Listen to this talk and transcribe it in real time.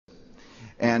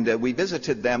And we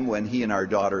visited them when he and our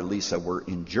daughter Lisa were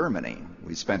in Germany.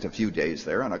 We spent a few days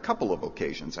there on a couple of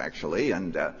occasions, actually.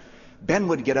 And Ben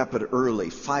would get up at early,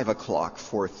 5 o'clock,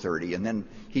 4:30, and then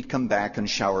he'd come back and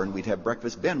shower and we'd have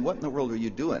breakfast. Ben, what in the world are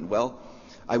you doing? Well,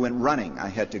 I went running. I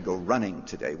had to go running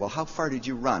today. Well, how far did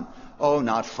you run? Oh,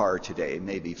 not far today,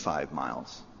 maybe 5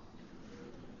 miles.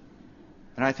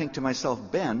 And I think to myself,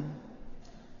 Ben,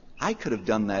 I could have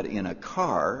done that in a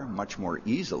car much more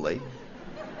easily.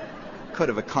 Could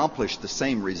have accomplished the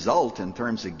same result in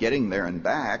terms of getting there and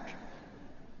back.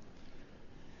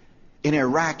 In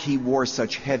Iraq, he wore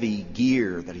such heavy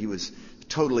gear that he was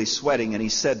totally sweating, and he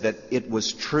said that it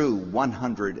was true,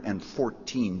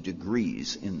 114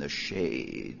 degrees in the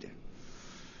shade.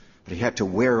 But he had to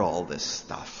wear all this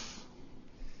stuff.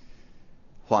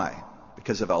 Why?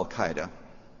 Because of Al-Qaeda.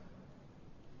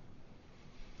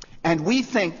 And we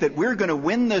think that we're going to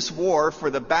win this war for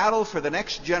the battle for the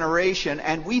next generation,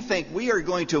 and we think we are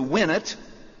going to win it.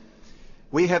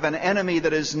 We have an enemy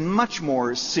that is much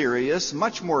more serious,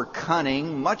 much more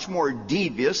cunning, much more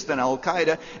devious than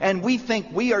Al-Qaeda, and we think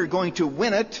we are going to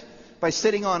win it by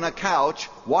sitting on a couch,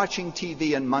 watching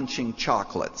TV and munching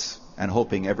chocolates, and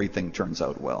hoping everything turns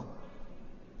out well.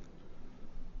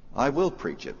 I will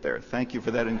preach it there. Thank you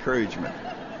for that encouragement.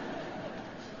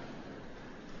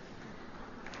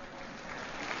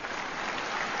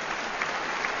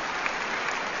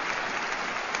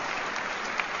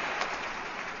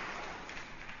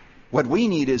 What we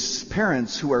need is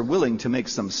parents who are willing to make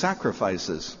some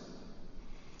sacrifices.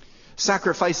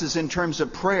 Sacrifices in terms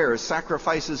of prayer,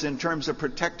 sacrifices in terms of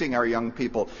protecting our young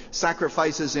people,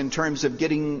 sacrifices in terms of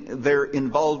getting their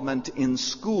involvement in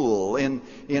school,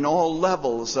 in all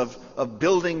levels of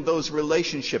building those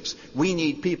relationships. We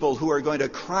need people who are going to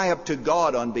cry up to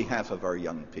God on behalf of our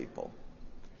young people.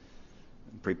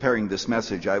 In preparing this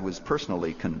message, I was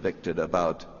personally convicted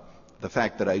about the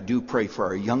fact that I do pray for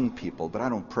our young people, but I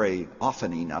don't pray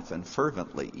often enough and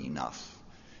fervently enough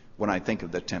when I think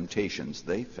of the temptations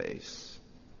they face.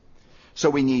 So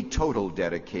we need total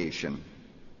dedication.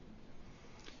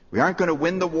 We aren't going to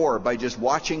win the war by just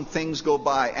watching things go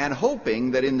by and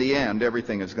hoping that in the end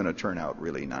everything is going to turn out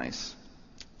really nice.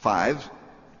 5,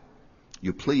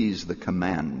 you please the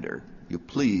commander. You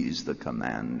please the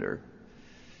commander.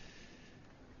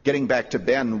 Getting back to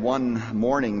Ben, one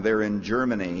morning there in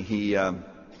Germany, he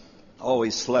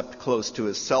always slept close to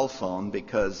his cell phone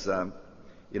because,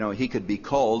 he could be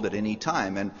called at any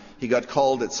time. And he got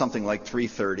called at something like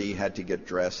 3:30, had to get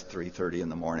dressed 3:30 in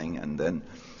the morning. And then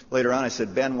later on I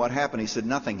said, Ben, what happened? He said,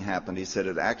 nothing happened. He said,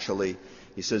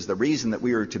 he says, the reason that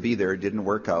we were to be there didn't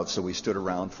work out, so we stood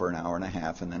around for an hour and a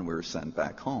half and then we were sent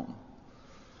back home.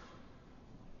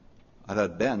 I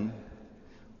thought, Ben,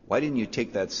 why didn't you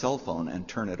take that cell phone and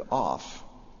turn it off?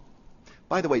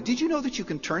 By the way, did you know that you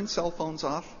can turn cell phones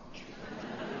off?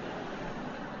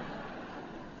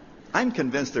 I'm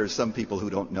convinced there are some people who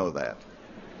don't know that.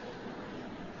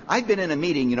 I've been in a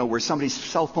meeting, where somebody's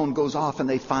cell phone goes off and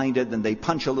they find it and they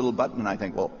punch a little button and I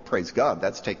think, well, praise God,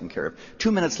 that's taken care of.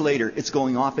 2 minutes later, it's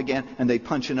going off again and they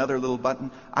punch another little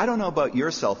button. I don't know about your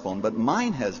cell phone, but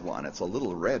mine has one. It's a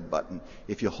little red button.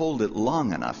 If you hold it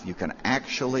long enough, you can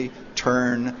actually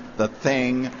turn the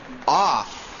thing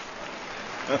off.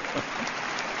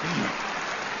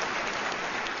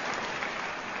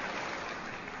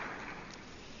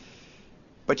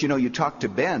 But you talk to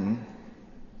Ben,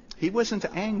 he wasn't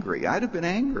angry. I'd have been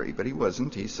angry, but he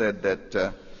wasn't. He said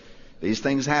that these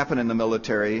things happen in the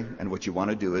military, and what you want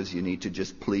to do is you need to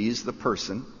just please the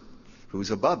person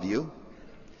who's above you.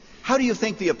 How do you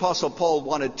think the Apostle Paul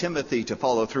wanted Timothy to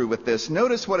follow through with this?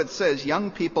 Notice what it says. Young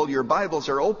people, your Bibles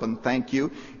are open, thank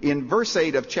you. In verse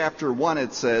 8 of chapter 1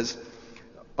 it says,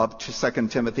 up to 2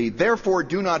 Timothy, therefore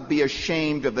do not be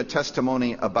ashamed of the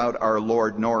testimony about our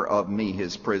Lord, nor of me,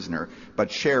 his prisoner,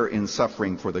 but share in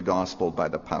suffering for the gospel by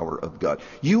the power of God.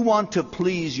 You want to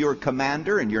please your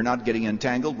commander, and you're not getting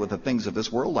entangled with the things of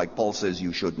this world, like Paul says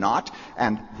you should not.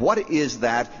 And what is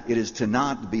that? It is to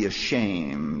not be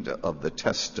ashamed of the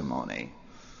testimony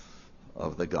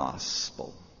of the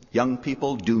gospel. Young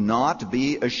people, do not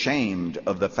be ashamed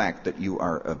of the fact that you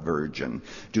are a virgin.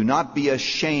 Do not be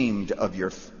ashamed of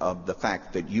the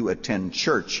fact that you attend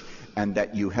church and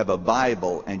that you have a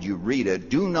Bible and you read it.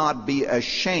 Do not be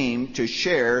ashamed to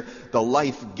share the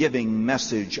life-giving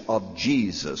message of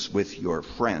Jesus with your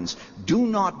friends. Do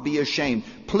not be ashamed.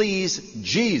 Please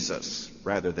Jesus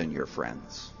rather than your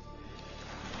friends.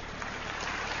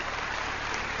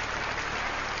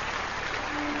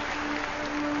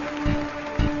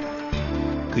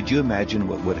 Could you imagine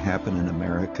what would happen in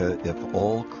America if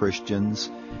all Christians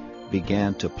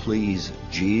began to please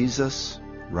Jesus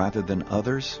rather than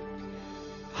others?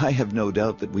 I have no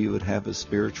doubt that we would have a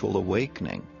spiritual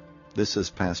awakening. This is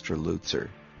Pastor Lutzer.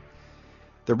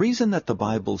 The reason that the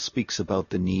Bible speaks about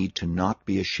the need to not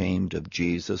be ashamed of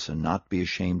Jesus and not be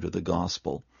ashamed of the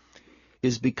gospel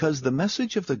is because the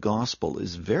message of the gospel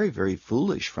is very, very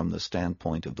foolish from the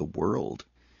standpoint of the world.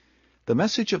 The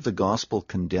message of the gospel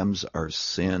condemns our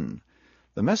sin.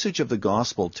 The message of the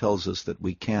gospel tells us that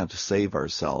we can't save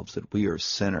ourselves, that we are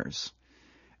sinners,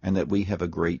 and that we have a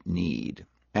great need.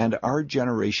 And our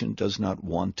generation does not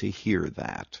want to hear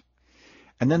that.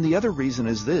 And then the other reason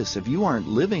is this: if you aren't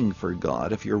living for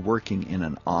God, if you're working in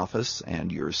an office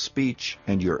and your speech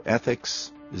and your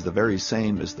ethics is the very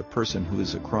same as the person who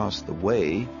is across the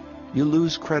way, you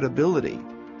lose credibility.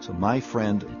 So my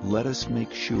friend, let us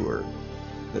make sure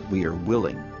that we are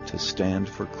willing to stand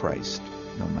for Christ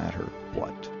no matter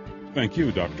what. Thank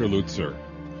you, Dr. Lutzer.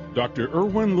 Dr.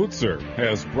 Erwin Lutzer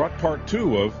has brought part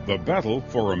 2 of The Battle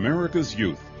for America's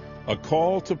Youth, a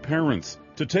call to parents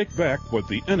to take back what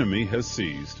the enemy has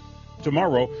seized.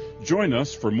 Tomorrow, join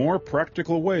us for more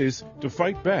practical ways to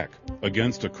fight back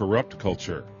against a corrupt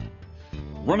culture.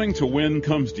 Running to Win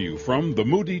comes to you from the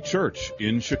Moody Church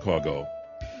in Chicago.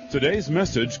 Today's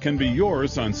message can be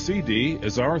yours on CD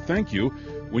as our thank you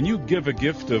when you give a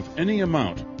gift of any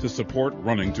amount to support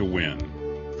Running to Win.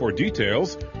 For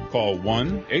details, call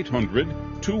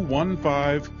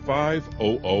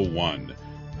 1-800-215-5001.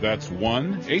 That's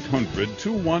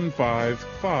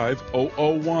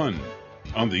 1-800-215-5001.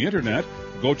 On the Internet,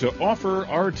 go to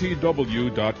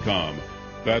offerrtw.com.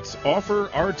 That's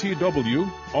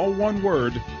offerrtw, all one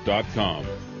word, .com.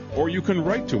 Or you can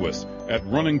write to us at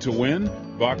Running to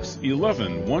Win, Box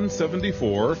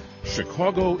 11174,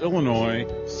 Chicago, Illinois,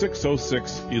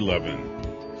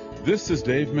 60611. This is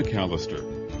Dave McAllister.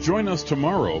 Join us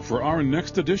tomorrow for our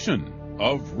next edition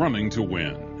of Running to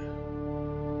Win.